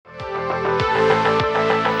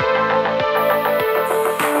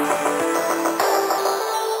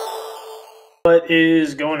What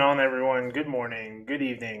is going on, everyone? Good morning, good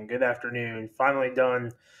evening, good afternoon. Finally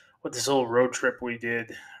done with this little road trip we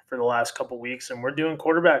did for the last couple weeks, and we're doing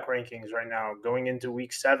quarterback rankings right now, going into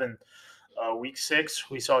week 7. Week 6,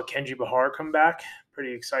 we saw Kenji Bahar come back.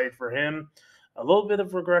 Pretty excited for him. A little bit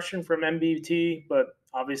of regression from MBT, but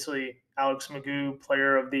obviously Alex McGough,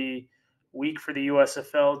 player of the week for the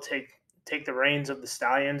USFL, take the reins of the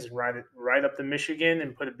Stallions and ride it right up to Michigan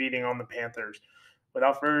and put a beating on the Panthers.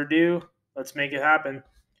 Without further ado, let's make it happen.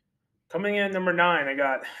 Coming in at number 9, I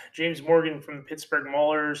got James Morgan from the Pittsburgh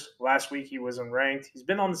Maulers. Last week he was unranked. He's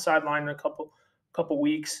been on the sideline a couple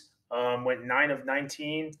weeks. Went 9 of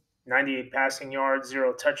 19, 98 passing yards,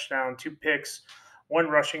 0 touchdown, 2 picks, 1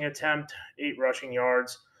 rushing attempt, 8 rushing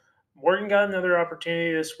yards. Morgan got another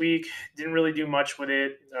opportunity this week. Didn't really do much with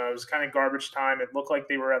it. It was kind of garbage time. It looked like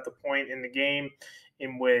they were at the point in the game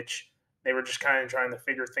in which they were just kind of trying to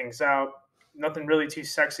figure things out. Nothing really too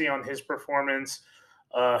sexy on his performance.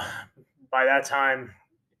 Uh, by that time,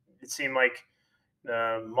 it seemed like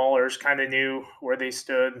the Maulers kind of knew where they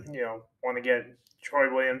stood. Want to get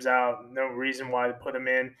Troy Williams out. No reason why to put him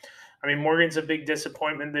in. I mean, Morgan's a big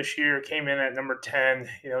disappointment this year. Came in at number 10.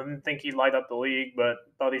 Didn't think he'd light up the league, but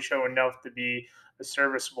thought he'd show enough to be a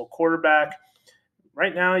serviceable quarterback.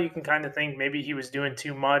 Right now, you can kind of think maybe he was doing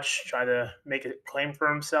too much, try to make a claim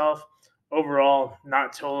for himself. Overall,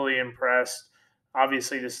 not totally impressed.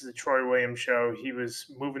 Obviously, this is a Troy Williams show. He was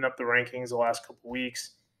moving up the rankings the last couple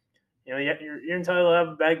weeks. You're entitled to have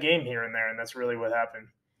a bad game here and there, and that's really what happened.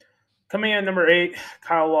 Coming in at number 8,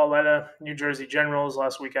 Kyle Lauletta, New Jersey Generals.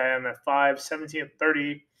 Last week I had him at 5, 17 of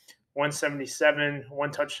 30, 177,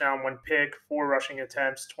 1 touchdown, 1 pick, 4 rushing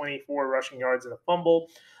attempts, 24 rushing yards, and a fumble.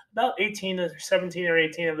 About 17 or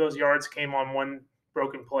 18 of those yards came on one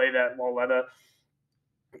broken play that Lauletta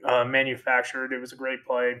manufactured. It was a great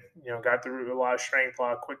play. Got through a lot of strength, a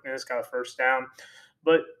lot of quickness, got a first down,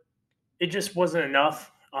 but it just wasn't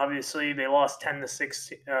enough. Obviously, they lost 10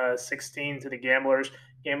 to 16 to the Gamblers.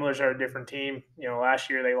 Gamblers are a different team. Last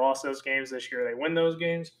year they lost those games. This year they win those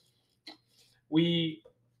games. We,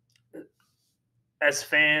 as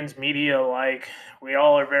fans, media alike, we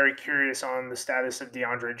all are very curious on the status of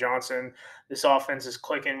DeAndre Johnson. This offense is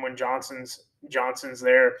clicking when Johnson's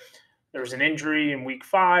there. There was an injury in week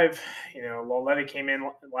 5. Lauletta came in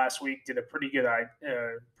last week, did a pretty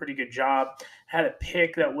good job. Had a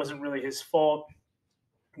pick that wasn't really his fault.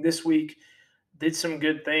 This week, did some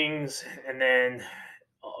good things, and then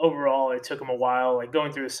overall, it took him a while. Like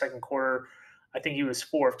going through the second quarter, I think he was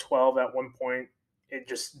 4 of 12 at one point. It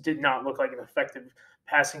just did not look like an effective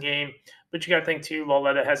passing game. But you got to think too,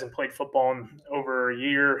 Lauletta hasn't played football in over a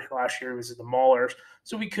year. Last year he was at the Maulers,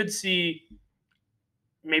 so we could see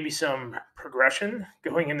maybe some progression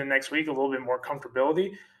going into next week, a little bit more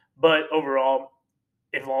comfortability. But overall,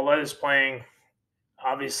 if Lauletta is playing,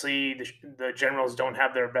 obviously the Generals don't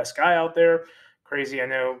have their best guy out there. Crazy, I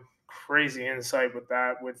know, crazy insight with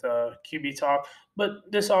that, with QB talk.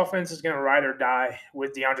 But this offense is going to ride or die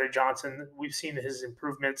with DeAndre Johnson. We've seen his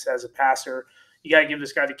improvements as a passer. You got to give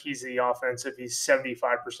this guy the keys to the offense if he's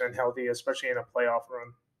 75% healthy, especially in a playoff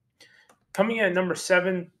run. Coming in at number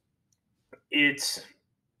 7, it's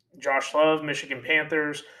Josh Love, Michigan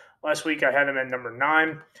Panthers. Last week I had him at number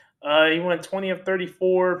 9. He went 20 of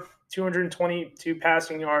 34, 222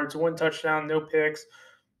 passing yards, 1 touchdown, no picks,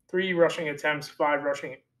 3 rushing attempts, 5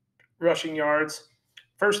 rushing yards.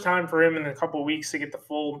 First time for him in a couple of weeks to get the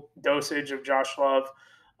full dosage of Josh Love.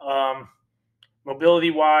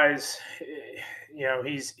 Mobility-wise,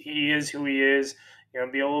 he is who he is.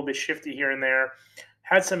 Be a little bit shifty here and there.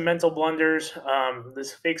 Had some mental blunders.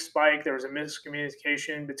 This fake spike, there was a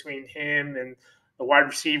miscommunication between him and the wide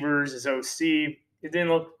receivers, his OC. It didn't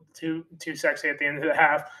look too sexy at the end of the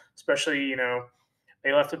half, especially,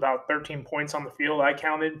 they left about 13 points on the field, I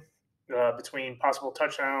counted, between possible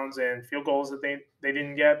touchdowns and field goals that they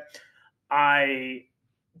didn't get. I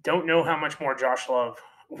don't know how much more Josh Love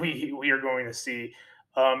we are going to see.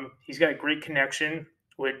 He's got a great connection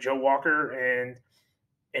with Joe Walker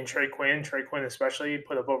and Trey Quinn. Trey Quinn especially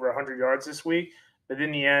put up over 100 yards this week. But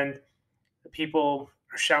in the end, the people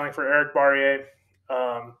are shouting for Eric Barrier.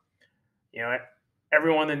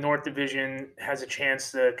 Everyone in the North Division has a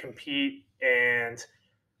chance to compete and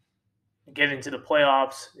get into the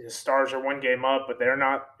playoffs. The Stars are one game up, but they're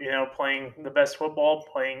not, playing the best football.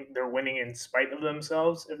 They're winning in spite of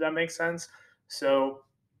themselves, if that makes sense. So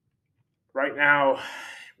right now,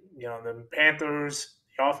 the Panthers,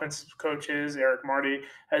 the offensive coaches, Eric Marty,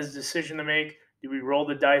 has a decision to make. Do we roll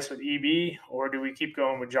the dice with EB or do we keep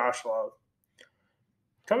going with Josh Love?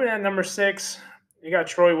 Coming in at number 6, you got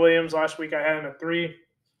Troy Williams. Last week I had him at 3.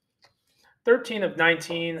 13 of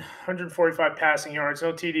 19, 145 passing yards,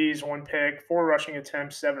 no TDs, one pick, 4 rushing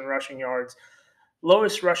attempts, 7 rushing yards.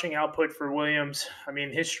 Lowest rushing output for Williams. I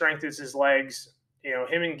mean, his strength is his legs.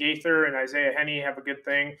 Him and Gaither and Isaiah Henney have a good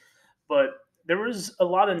thing, but there was a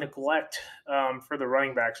lot of neglect for the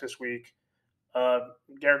running backs this week.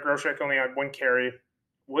 Garrett Groshek only had 1 carry.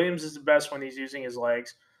 Williams is the best when he's using his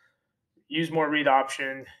legs. Use more read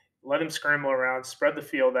option. Let him scramble around, spread the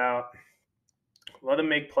field out, let him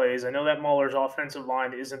make plays. I know that Muller's offensive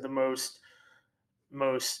line isn't the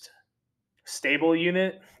most stable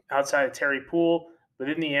unit outside of Terry Poole, but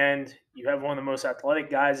in the end, you have one of the most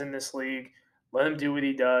athletic guys in this league. Let him do what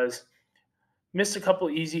he does. Missed a couple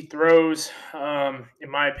easy throws, in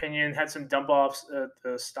my opinion. Had some dump offs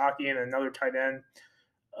to Stocky and another tight end.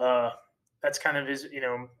 That's kind of his,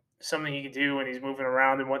 something he can do when he's moving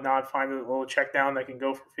around and whatnot. Find a little check down that can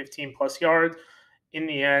go for 15 plus yards. In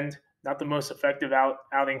the end, not the most effective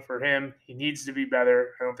outing for him. He needs to be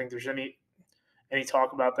better. I don't think there's any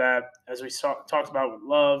talk about that. As we talked about with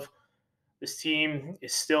Love, this team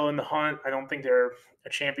is still in the hunt. I don't think they're a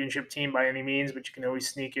championship team by any means, but you can always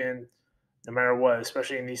sneak in no matter what,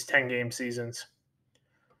 especially in these 10-game seasons.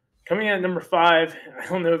 Coming in at number 5, I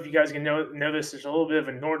don't know if you guys can know this. There's a little bit of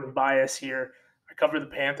a Norton bias here. I cover the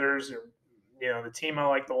Panthers, or the team I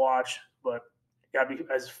like to watch, but got to be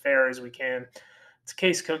as fair as we can. It's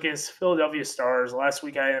Case Cookis, Philadelphia Stars. Last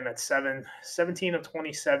week I had him at 17 of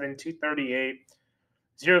 27, 238,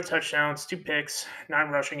 0 touchdowns, 2 picks, 9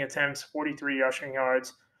 rushing attempts, 43 rushing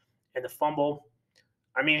yards, and a fumble.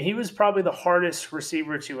 I mean, he was probably the hardest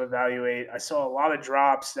receiver to evaluate. I saw a lot of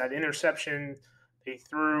drops. That interception they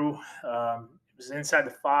threw, it was inside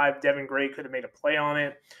the 5. Devin Gray could have made a play on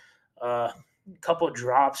it. A couple of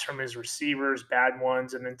drops from his receivers, bad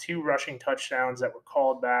ones, and then 2 rushing touchdowns that were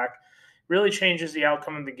called back. Really changes the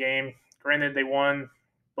outcome of the game. Granted, they won,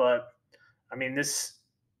 but I mean, this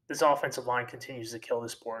offensive line continues to kill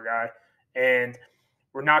this poor guy, and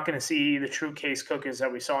we're not going to see the true Case Cookis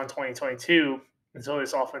that we saw in 2022 until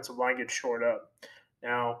this offensive line gets shored up.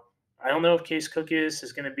 Now, I don't know if Case Cookis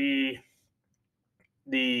is going to be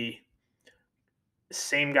the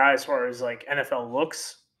same guy as far as like NFL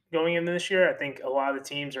looks going into this year. I think a lot of the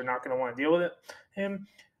teams are not going to want to deal with him,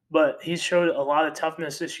 but he's showed a lot of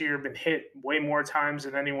toughness this year, been hit way more times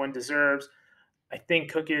than anyone deserves. I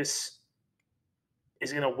think Cookis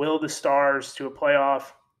is going to will the Stars to a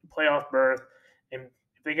playoff berth, and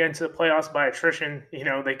if they get into the playoffs by attrition,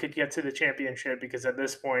 they could get to the championship, because at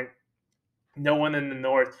this point, no one in the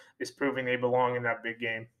North is proving they belong in that big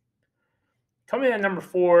game. Coming in at number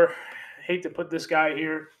 4, hate to put this guy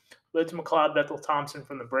here, but it's McLeod Bethel-Thompson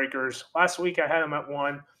from the Breakers. Last week I had him at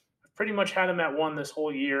 1. I've pretty much had him at 1 this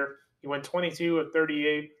whole year. He went 22 of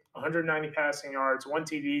 38, 190 passing yards, 1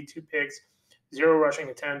 TD, 2 picks, 0 rushing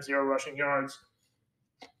attempts, 0 rushing yards.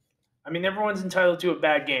 I mean, everyone's entitled to a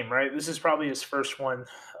bad game, right? This is probably his first one.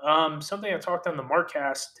 Something I talked on the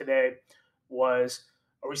Markcast today was,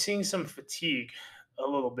 are we seeing some fatigue a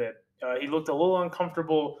little bit? He looked a little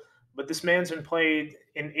uncomfortable, but this man's been played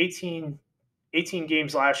in 18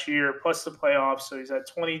 games last year, plus the playoffs, so he's at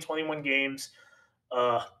 21 games.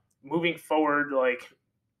 Moving forward, like,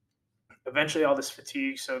 eventually all this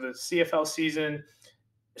fatigue. So the CFL season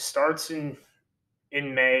starts in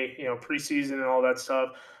May, preseason and all that stuff.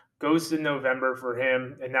 Goes to November for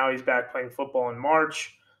him, and now he's back playing football in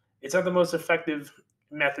March. It's not the most effective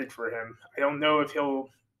method for him. I don't know if he'll,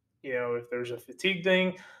 if there's a fatigue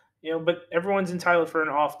thing, but everyone's entitled for an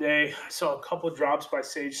off day. I saw a couple of drops by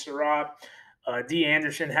Sage Surratt. D.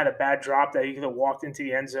 Anderson had a bad drop that he could have walked into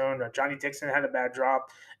the end zone. Johnny Dixon had a bad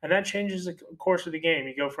drop, and that changes the course of the game.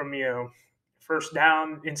 You go from, first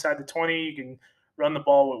down inside the 20, you can run the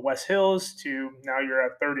ball with Wes Hills to now you're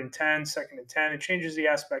at 3rd and 10, 2nd and 10. It changes the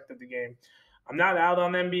aspect of the game. I'm not out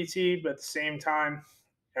on MBT, but at the same time,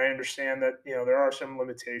 I understand that, there are some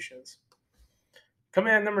limitations.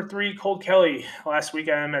 Coming in at number 3, Cole Kelley. Last week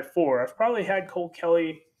I am at 4. I've probably had Cole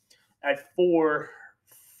Kelley at 4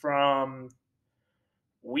 from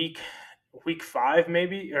week 5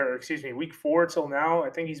 maybe, or excuse me, week 4 till now.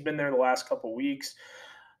 I think he's been there the last couple weeks.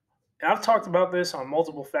 And I've talked about this on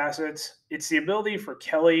multiple facets. It's the ability for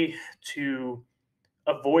Kelley to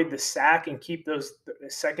avoid the sack and keep those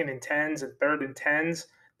 2nd and 10s and 3rd and 10s.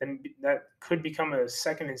 Then that could become a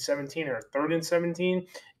 2nd and 17 or a 3rd and 17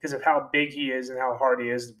 because of how big he is and how hard he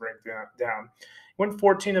is to break down. He went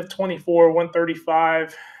 14 of 24,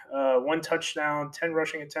 135, 1 touchdown, 10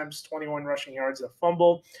 rushing attempts, 21 rushing yards, a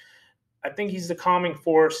fumble. I think he's the calming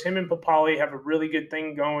force. Him and Papali have a really good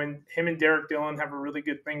thing going. Him and Derek Dillon have a really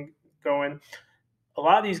good thing going. a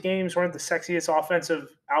lot of these games weren't the sexiest offensive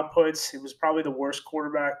outputs. It was probably the worst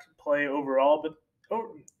quarterback play overall, but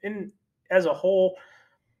in as a whole,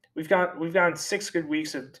 we've gotten 6 good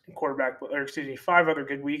weeks of quarterback, or excuse me, 5 other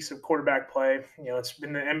good weeks of quarterback play. It's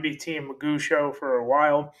been the MBT and McGough show for a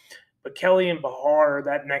while, but Kelley and Bahar are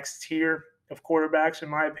that next tier of quarterbacks, in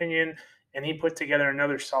my opinion. And he put together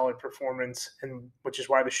another solid performance, and which is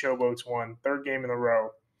why the Showboats won, third game in a row.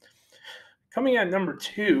 Coming at number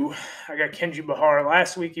 2, I got Kenji Bahar.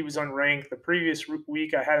 Last week he was unranked. The previous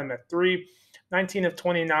week I had him at 3, 19 of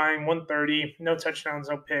 29, 130, no touchdowns,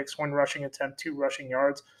 no picks, 1 rushing attempt, 2 rushing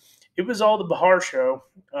yards. It was all the Bahar show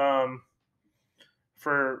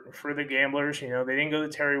for the Gamblers. They didn't go to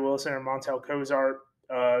Terry Wilson or Montel Cozart.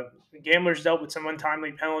 The Gamblers dealt with some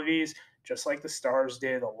untimely penalties, just like the Stars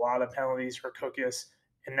did. A lot of penalties for Cookus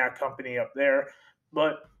and that company up there.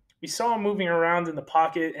 But we saw him moving around in the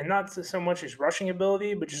pocket, and not so much his rushing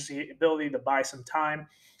ability, but just the ability to buy some time.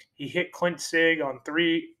 He hit Clint Sig on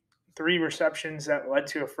three receptions that led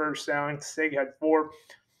to a first down. Sig had four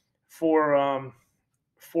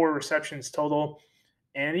receptions total,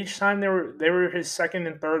 and each time they were his second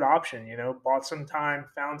and third option. Bought some time,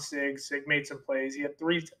 found Sig. Sig made some plays. He had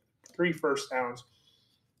three first downs.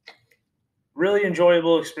 Really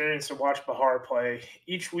enjoyable experience to watch Bahar play.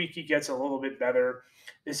 Each week he gets a little bit better.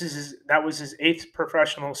 That was his 8th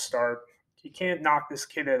professional start. You can't knock this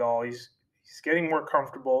kid at all. He's getting more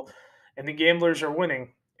comfortable, and the Gamblers are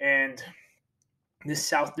winning. And this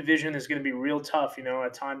South Division is going to be real tough.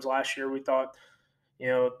 At times last year we thought,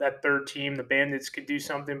 that third team, the Bandits, could do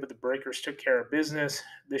something, but the Breakers took care of business.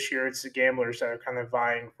 This year it's the Gamblers that are kind of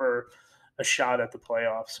vying for a shot at the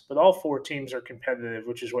playoffs. But all 4 teams are competitive,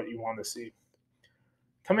 which is what you want to see.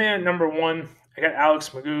 Coming in at number 1, I got Alex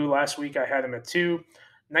McGough. Last week I had him at 2,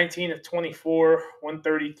 19 of 24,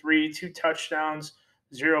 133, 2 touchdowns,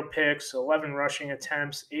 0 picks, 11 rushing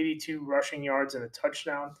attempts, 82 rushing yards, and a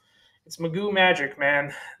touchdown. It's McGough magic,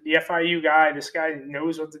 man. The FIU guy, this guy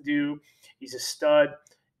knows what to do. He's a stud.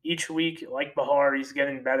 Each week, like Bahar, he's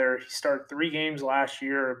getting better. He started 3 games last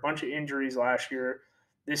year, a bunch of injuries last year.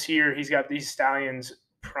 This year, he's got these Stallions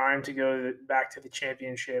primed to go back to the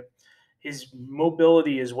championship. His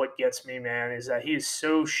mobility is what gets me, man, is that he is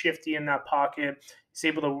so shifty in that pocket. He's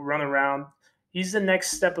able to run around. He's the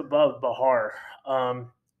next step above Bahar,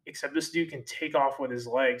 except this dude can take off with his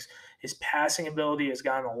legs. His passing ability has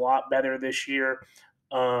gotten a lot better this year,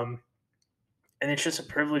 and it's just a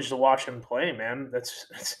privilege to watch him play, man.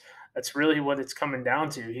 That's really what it's coming down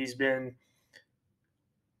to. He's been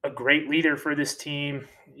a great leader for this team.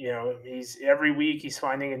 He's every week he's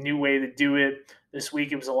finding a new way to do it. This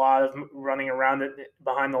week it was a lot of running around it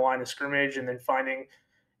behind the line of scrimmage and then finding,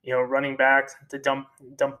 running back to dump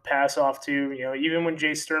pass off to. Even when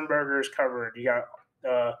Jay Sternberger is covered, you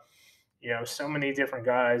got so many different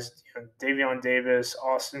guys. Davion Davis,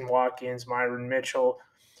 Austin Watkins, Myron Mitchell.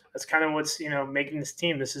 That's kind of what's making this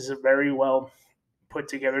team. This is a very well put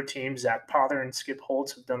together team. Zach Potter and Skip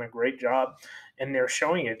Holtz have done a great job, and they're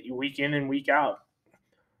showing it week in and week out.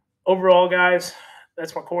 Overall, guys,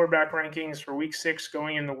 that's my quarterback rankings for week 6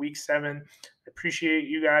 going into week 7. I appreciate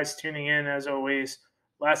you guys tuning in as always.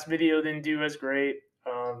 Last video didn't do as great.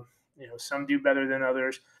 Some do better than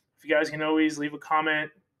others. If you guys can always leave a comment,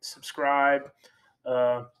 subscribe,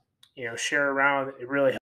 share around. It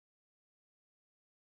really helps.